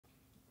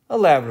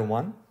Hello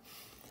everyone.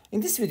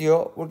 In this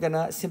video, we're going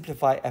to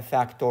simplify a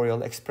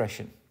factorial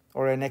expression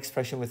or an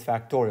expression with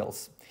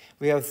factorials.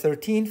 We have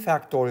 13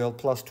 factorial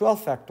plus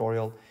 12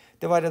 factorial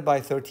divided by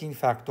 13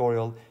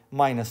 factorial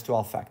minus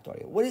 12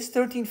 factorial. What is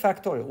 13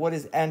 factorial? What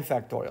is n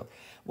factorial?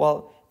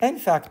 Well, n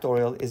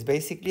factorial is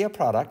basically a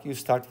product. You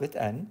start with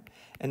n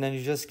and then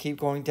you just keep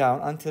going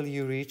down until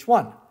you reach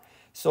 1.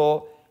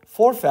 So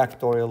 4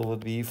 factorial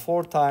would be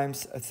 4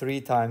 times 3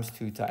 times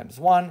 2 times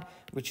 1,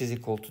 which is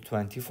equal to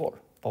 24.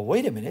 But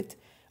wait a minute,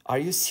 are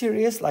you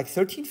serious? Like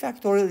 13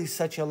 factorial is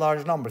such a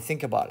large number.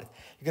 Think about it.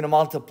 You're going to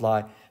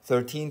multiply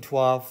 13,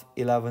 12,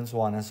 11,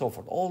 so on and so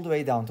forth, all the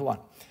way down to 1.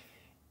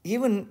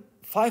 Even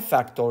 5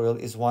 factorial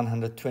is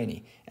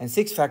 120, and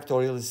 6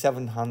 factorial is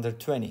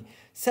 720.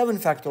 7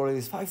 factorial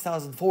is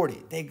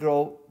 5040. They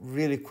grow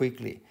really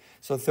quickly.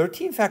 So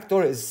 13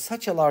 factorial is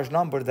such a large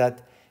number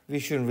that we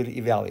shouldn't really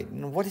evaluate.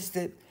 And what is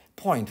the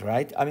point,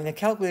 right? I mean, a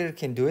calculator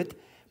can do it,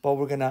 but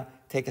we're going to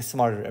take a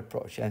smarter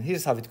approach. And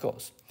here's how it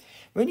goes.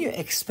 When you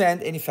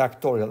expand any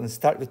factorial and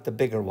start with the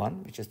bigger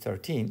one, which is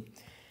 13,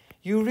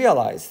 you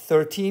realize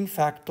 13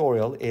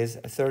 factorial is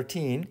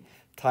 13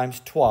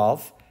 times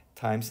 12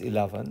 times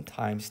 11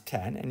 times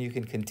 10, and you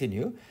can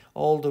continue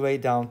all the way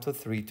down to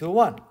 3 to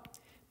 1.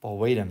 But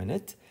wait a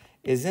minute,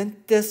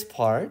 isn't this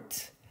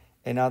part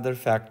another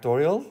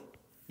factorial?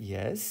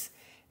 Yes,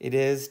 it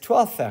is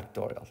 12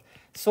 factorial.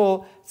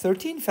 So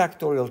 13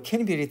 factorial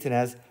can be written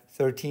as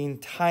 13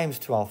 times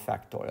 12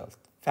 factorial.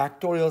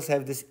 Factorials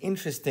have this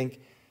interesting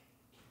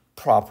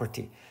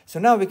property. So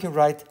now we can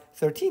write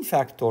 13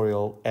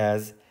 factorial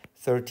as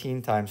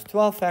 13 times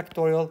 12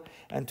 factorial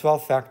and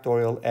 12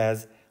 factorial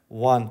as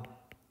 1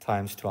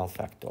 times 12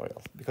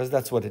 factorial, because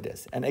that's what it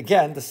is. And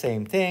again, the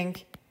same thing.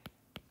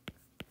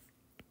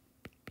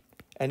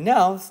 And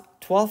now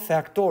 12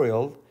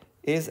 factorial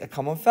is a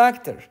common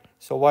factor.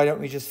 So why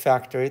don't we just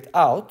factor it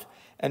out?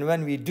 And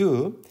when we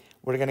do,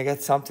 we're going to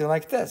get something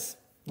like this.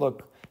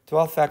 Look,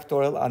 12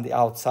 factorial on the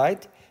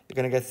outside, you're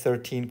going to get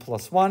 13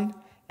 plus 1.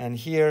 And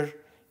here,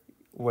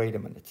 wait a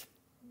minute.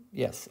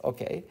 Yes,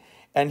 okay.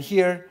 And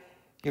here,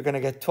 you're going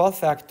to get 12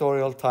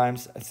 factorial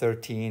times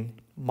 13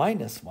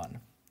 minus 1.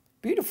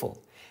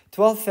 Beautiful.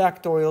 12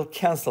 factorial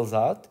cancels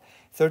out.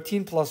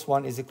 13 plus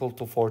 1 is equal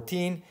to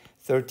 14.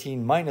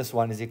 13 minus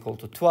 1 is equal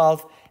to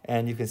 12.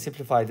 And you can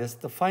simplify this.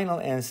 The final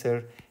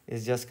answer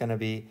is just going to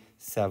be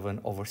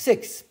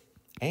 7/6.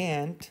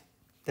 And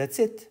that's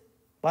it.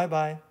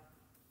 Bye-bye.